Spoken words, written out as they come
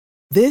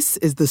This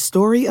is the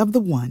story of the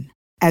one.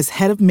 As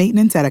head of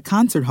maintenance at a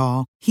concert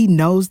hall, he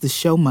knows the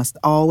show must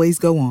always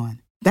go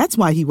on. That's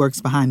why he works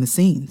behind the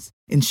scenes,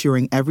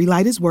 ensuring every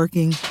light is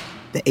working,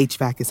 the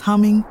HVAC is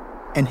humming,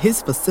 and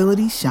his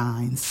facility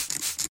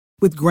shines.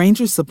 With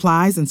Grainger's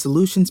supplies and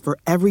solutions for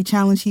every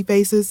challenge he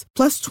faces,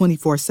 plus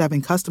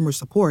 24/7 customer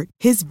support,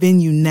 his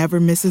venue never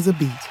misses a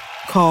beat.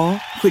 Call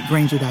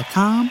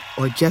quickgrainger.com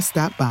or just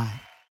stop by.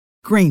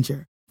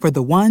 Grainger, for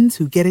the ones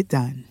who get it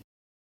done.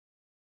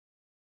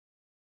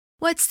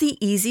 What's the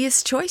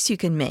easiest choice you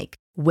can make?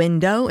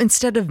 Window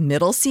instead of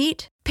middle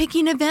seat?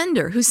 Picking a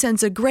vendor who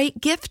sends a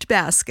great gift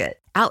basket?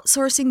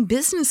 Outsourcing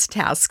business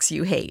tasks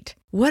you hate?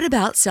 What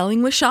about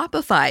selling with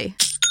Shopify?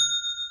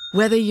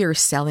 Whether you're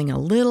selling a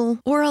little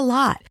or a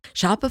lot,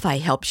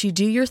 Shopify helps you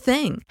do your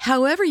thing,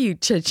 however you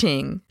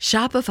cha-ching.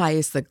 Shopify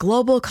is the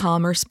global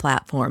commerce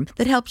platform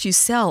that helps you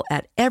sell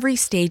at every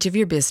stage of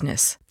your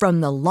business.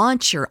 From the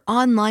launch your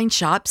online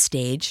shop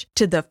stage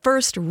to the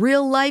first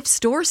real-life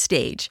store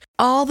stage,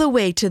 all the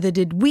way to the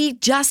did we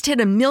just hit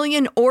 1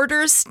 million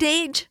orders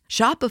stage.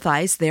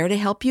 Shopify's there to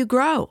help you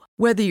grow.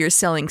 Whether you're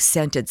selling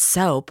scented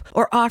soap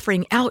or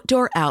offering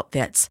outdoor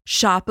outfits,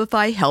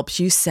 Shopify helps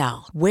you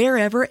sell.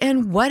 Wherever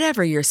and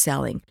whatever you're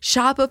selling,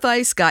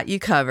 Shopify's got you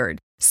covered.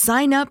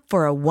 Sign up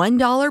for a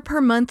 $1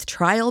 per month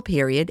trial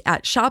period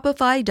at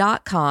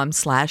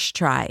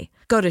shopify.com/try.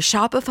 Go to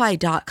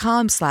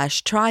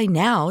shopify.com/try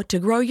now to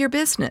grow your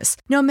business,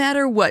 no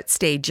matter what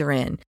stage you're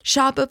in.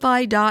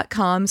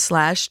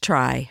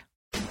 Shopify.com/try.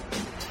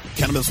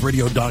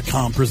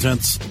 CannabisRadio.com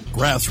presents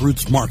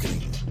Grassroots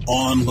Marketing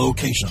on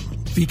Location,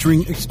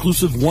 featuring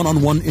exclusive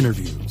one-on-one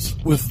interviews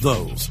with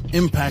those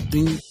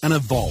impacting and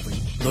evolving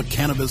the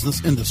cannabis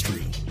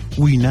industry.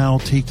 We now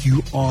take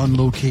you on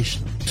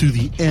location to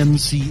the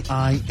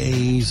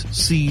NCIA's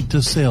Seed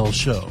to Sale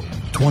Show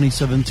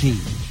 2017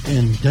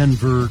 in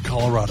Denver,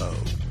 Colorado.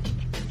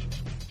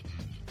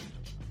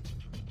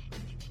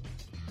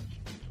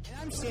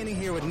 Standing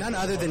here with none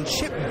other than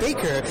Chip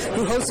Baker,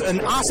 who hosts an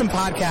awesome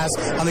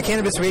podcast on the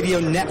Cannabis Radio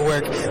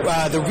Network,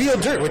 The Real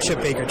Dirt with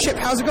Chip Baker. Chip,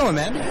 how's it going,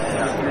 man?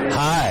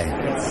 Hi.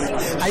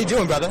 How you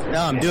doing, brother?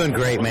 No, I'm doing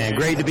great, man.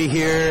 Great to be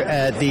here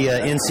at the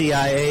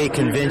NCIA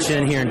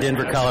convention here in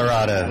Denver,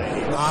 Colorado.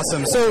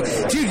 Awesome. So,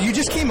 dude, you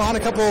just came on a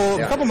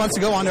couple months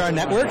ago onto our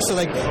network. So,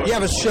 you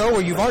have a show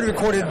where you've already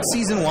recorded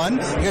season 1.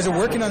 You guys are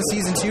working on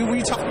season 2. Will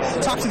you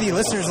talk to the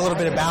listeners a little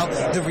bit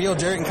about The Real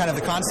Dirt and kind of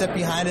the concept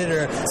behind it,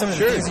 or some of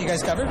the things that you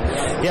guys cover?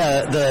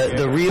 Yeah,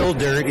 the Real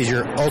Dirt is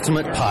your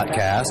ultimate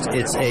podcast.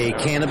 It's a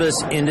cannabis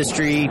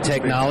industry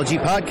technology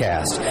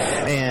podcast.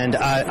 And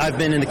I've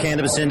been in the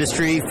cannabis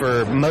industry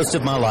for most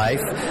of my life,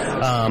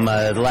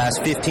 the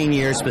last 15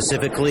 years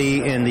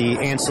specifically in the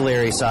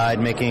ancillary side,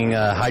 making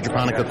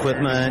hydroponic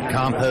equipment,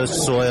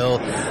 compost,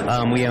 soil.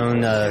 We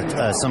own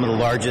some of the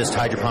largest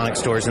hydroponic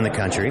stores in the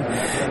country.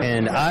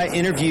 And I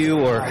interview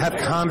or have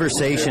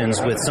conversations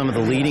with some of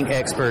the leading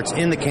experts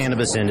in the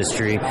cannabis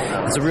industry.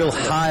 It's a real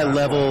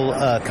high-level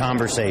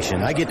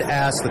conversation. I get to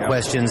ask the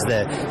questions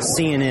that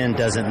CNN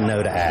doesn't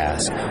know to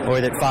ask, or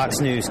that Fox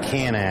News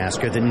can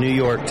ask, or the New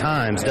York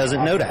Times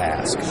doesn't know to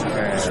ask.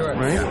 Sure.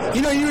 Right?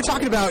 You know, you were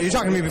talking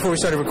to me before we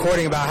started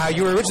recording about how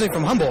you were originally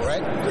from Humboldt,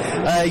 right?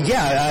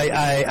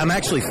 I'm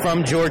actually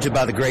from Georgia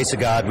by the grace of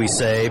God, we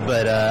say,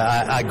 but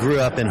I grew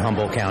up in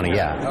Humboldt County,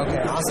 yeah.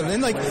 Okay, awesome.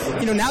 And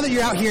now that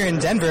you're out here in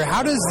Denver,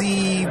 how does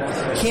the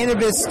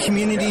cannabis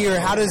community or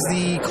how does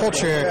the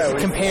culture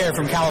compare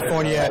from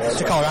California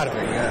to Colorado?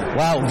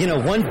 Wow,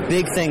 one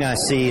big thing I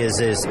see is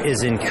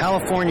in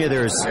California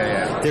there's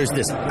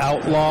this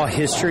outlaw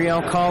history,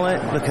 I'll call it,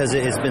 because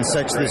it has been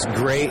such this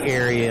gray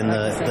area in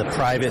the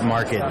private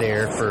market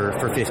there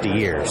for 50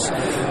 years,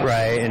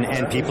 right?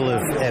 And people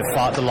have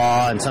fought the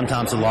law, and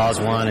sometimes the law's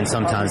won, and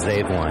sometimes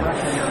they've won.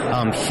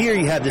 Here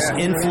you have this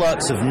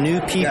influx of new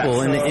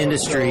people in the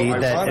industry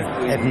that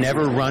have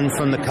never run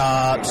from the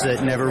cops,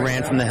 that never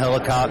ran from the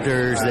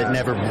helicopters, that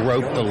never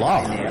broke the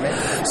law.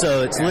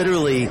 So it's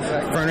literally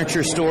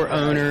furniture store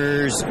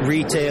owners,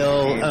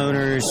 retail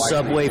owners,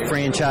 Subway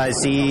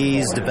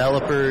franchisees,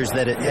 developers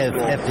that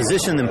have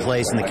positioned in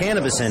place in the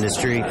cannabis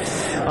industry,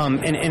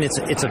 and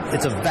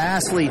it's a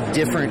vastly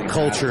different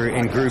culture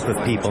and group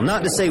of people.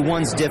 Not to say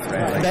one's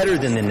better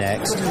than the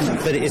next,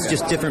 but it's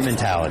just different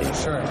mentality.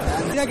 Sure.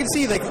 I can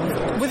see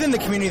within the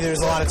community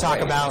there's a lot of talk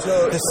about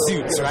the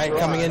suits, right,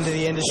 coming into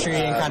the industry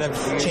and kind of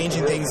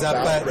changing things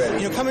up. But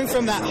coming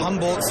from that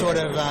Humboldt sort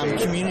of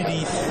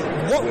community,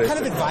 what kind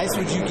of advice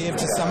would you give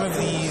to some of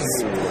these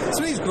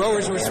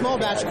growers who are small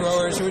batch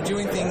growers who are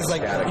doing things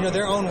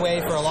their own way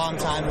for a long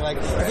time,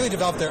 they've really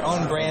developed their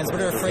own brands,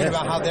 but are afraid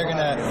about how they're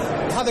gonna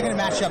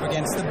match up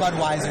against the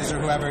Budweisers or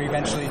whoever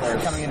eventually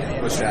coming into the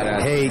industry?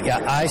 Hey,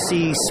 I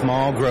see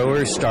small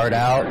growers start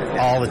out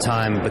all the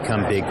time and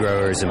become big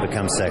growers and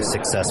become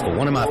successful.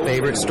 One of my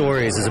favorite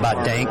stories is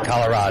about Dank,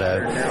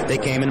 Colorado. They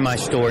came into my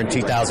store in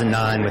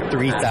 2009 with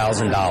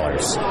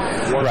 $3,000.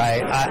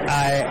 Right?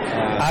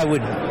 I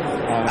would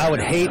I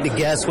would hate to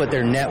guess what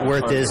their net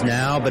worth is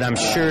now, but I'm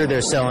sure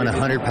they're selling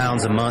 100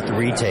 pounds a month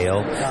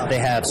retail. They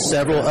have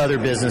several other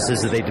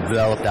businesses that they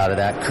developed out of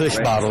that, Kush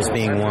Bottles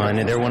being one,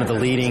 and they're one of the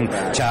leading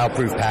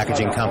child-proof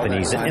packaging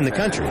companies in the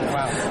country.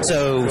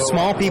 So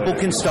small people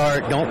can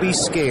start. Don't be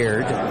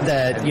scared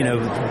that,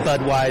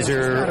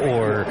 Budweiser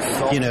or,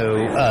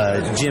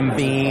 Jim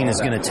Beam is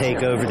going to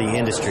take over the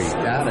industry.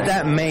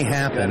 That may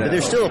happen, but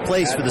there's still a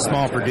place for the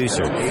small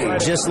producer,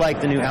 just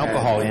like the new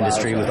alcohol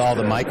industry with all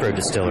the micro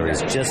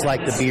distilleries, just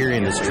like the beer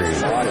industry,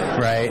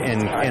 right?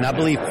 And I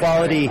believe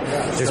quality,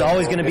 there's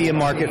always going to be a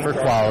market for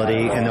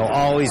quality, and there'll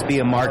always be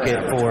a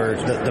market for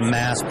the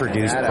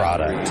mass-produced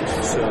product.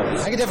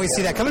 I can definitely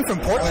see that. Coming from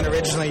Portland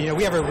originally,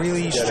 we have a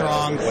really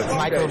strong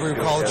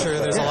microbrew culture.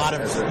 There's a lot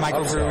of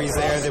microbreweries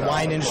there. The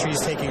wine industry is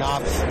taking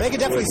off. But I can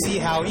definitely see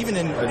how, even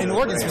in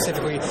Oregon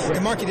specifically,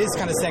 the market is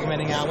kind of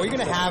segmenting out, where you're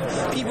going to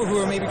have people who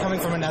are maybe coming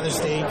from another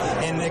state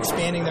and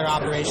expanding their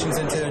operations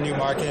into a new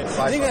market.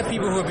 I think that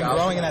people who have been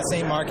growing in that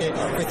same market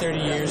for 30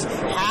 years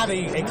have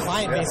a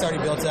client base already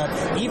built up,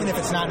 even if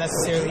it's not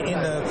necessarily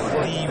in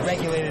the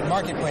regulated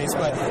marketplace.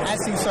 But as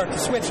things start to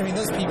switch,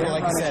 those people,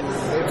 like you said,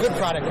 good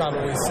product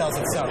probably sells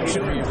itself. It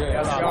should be really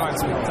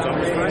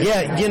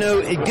Yeah,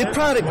 good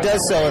product does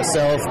sell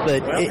itself,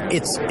 but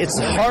it's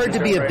hard to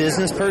be a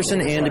business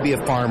person and to be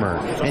a farmer.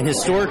 And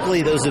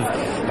historically, those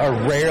are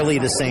rarely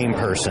the same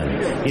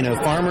person.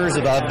 Farmers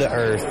above the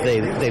earth,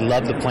 they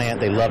love the plant,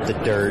 they love the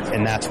dirt,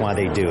 and that's why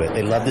they do it.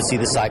 They love to see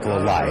the cycle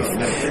of life.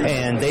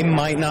 And they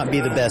might not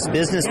be the best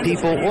business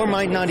people or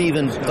might not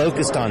even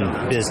focused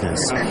on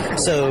business.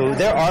 So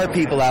there are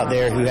people out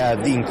there who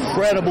have the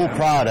incredible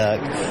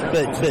product,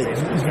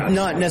 but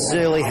not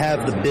necessarily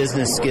have the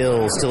business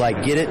skills to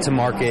get it to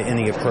market in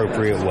the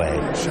appropriate way.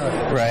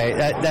 Right?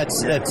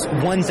 That's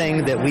one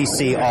thing that we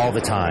see all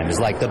the time is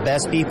the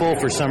best people,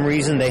 for some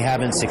reason, they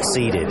haven't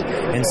succeeded.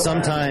 And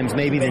sometimes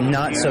maybe the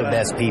not so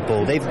best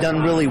people, they've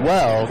done really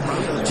well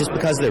just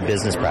because of their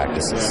business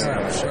practices.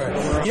 Sure.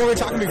 We were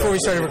talking before we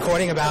started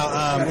recording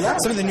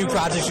about some of the new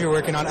projects you're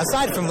working on,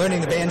 aside from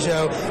learning the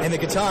banjo and the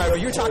guitar, but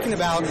you were talking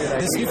about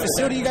this new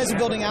facility you guys are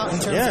building out in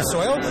terms of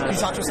soil. Can you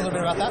talk to us a little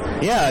bit about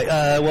that?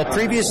 Yeah. Well,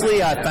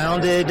 previously I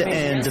founded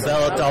and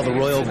developed all the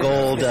Royal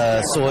Gold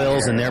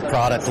soils and their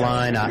product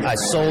line. I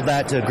sold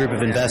that to a group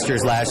of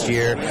investors last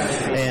year,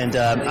 and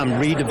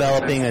I'm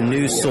redeveloping a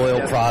new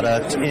soil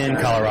product in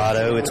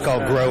Colorado. It's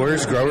called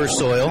Growers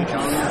Soil.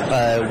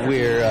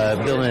 We're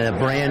building a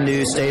brand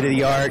new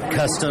state-of-the-art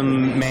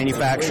custom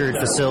manufactured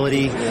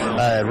facility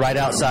right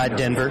outside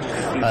Denver.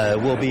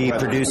 We'll be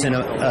producing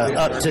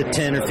up to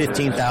 10 or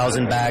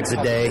 15,000 bags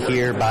a day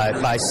here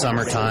by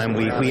summertime.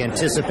 We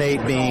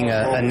anticipate being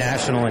a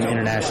national and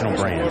international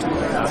brand.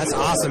 That's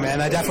awesome,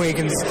 man. I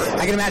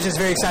can imagine it's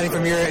very exciting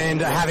from your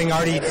end, having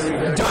already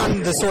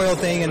done the soil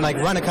thing and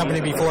run a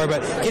company before,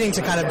 but getting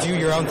to kind of do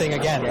your own thing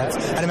again.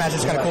 I'd imagine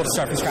it's kind of cool to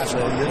start from scratch.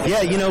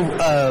 Yeah,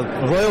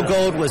 Royal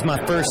Gold was my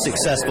first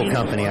successful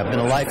company. I've been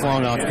a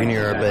lifelong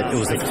entrepreneur, but it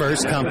was the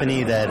first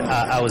company that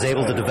I was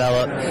able to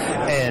develop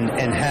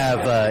and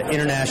have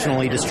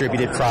internationally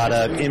distributed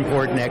product,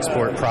 import and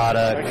export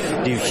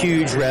product, do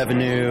huge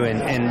revenue,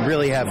 and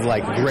really have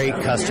great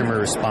customer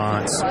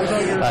response.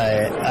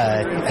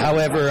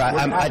 However,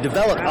 I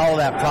developed all of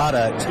that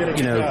product,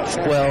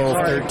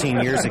 12, 13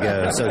 years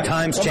ago. So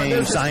times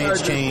change,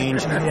 science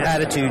change,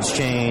 attitudes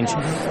change.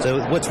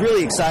 So what's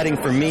really exciting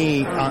for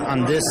me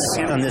on this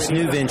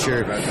new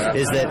venture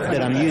is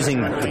that I'm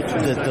using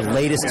the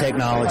latest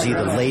technology,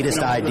 the latest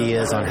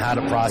ideas on how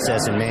to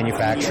process and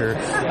manufacture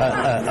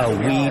a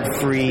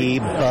weed-free,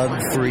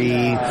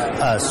 bug-free,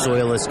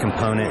 soilless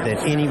component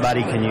that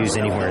anybody can use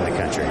anywhere in the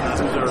country.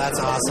 That's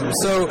awesome.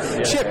 So,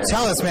 Chip,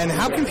 tell us, man,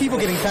 how can people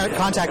get in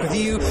contact with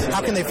you?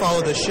 How can they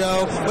follow the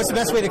show? What's the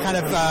best way to kind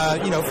of,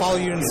 follow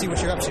you and see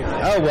what you're up to?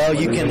 Oh, well,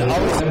 you can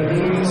always...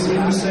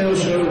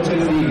 sales show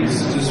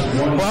attendees.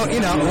 Well, we're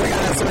going to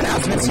have some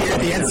announcements here at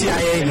the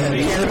NCIA,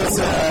 the Cannabis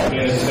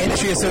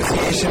Industry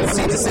Association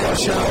Seed to Sales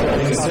Show.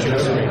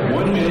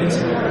 1 minute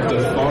at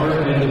the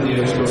far end of the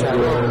expo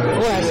floor.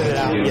 We'll edit it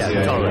out.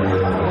 Yeah, totally.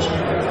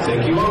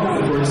 Thank you all.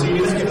 Look forward to seeing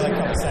you there.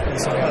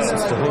 So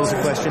what was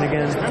the question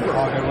again?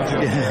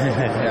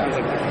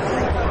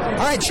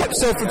 All right, Chip,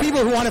 so for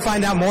people who want to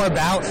find out more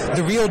about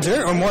The Real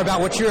Dirt or more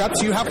about what you're up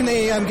to, how can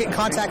they get in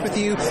contact with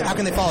you? How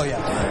can they follow you?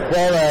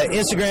 Well,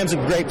 Instagram's a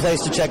great place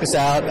to check us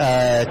out.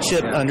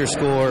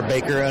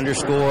 Chip_Baker_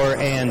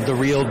 and The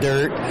Real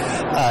Dirt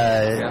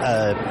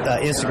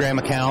Instagram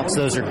accounts.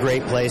 Those are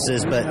great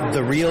places. But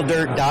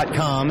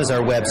TheRealDirt.com is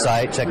our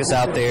website. Check us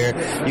out there.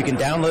 You can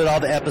download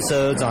all the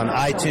episodes on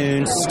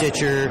iTunes,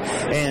 Stitcher,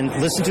 and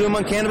listen to them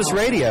on Cannabis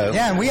Radio.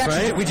 Yeah, and we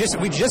just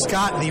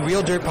got the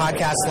Real Dirt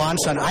podcast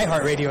launched on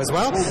iHeartRadio as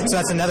well. So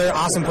that's another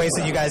awesome place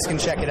that you guys can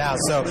check it out.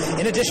 So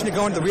in addition to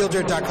going to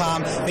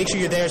therealdirt.com, make sure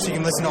you're there so you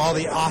can listen to all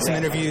the awesome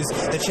interviews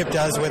that Chip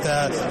does with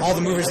all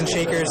the movers and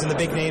shakers and the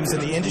big names in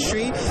the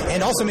industry.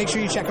 And also make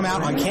sure you check him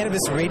out on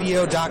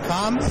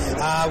CannabisRadio.com.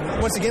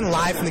 Once again,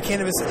 live from the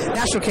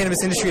National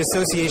Cannabis Industry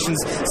Association's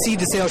Seed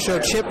to Sale show.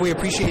 Chip, we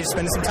appreciate you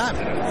spending some time.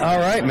 All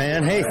right,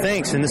 man. Hey,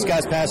 thanks. And this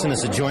guy's passing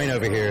us a joint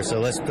over here, so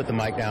let's put the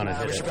mic down and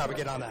hit We it. should probably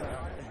get on that.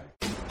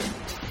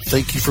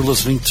 Thank you for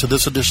listening to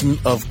this edition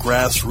of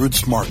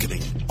Grassroots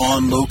Marketing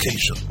on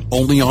location,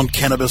 only on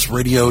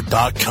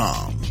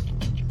CannabisRadio.com.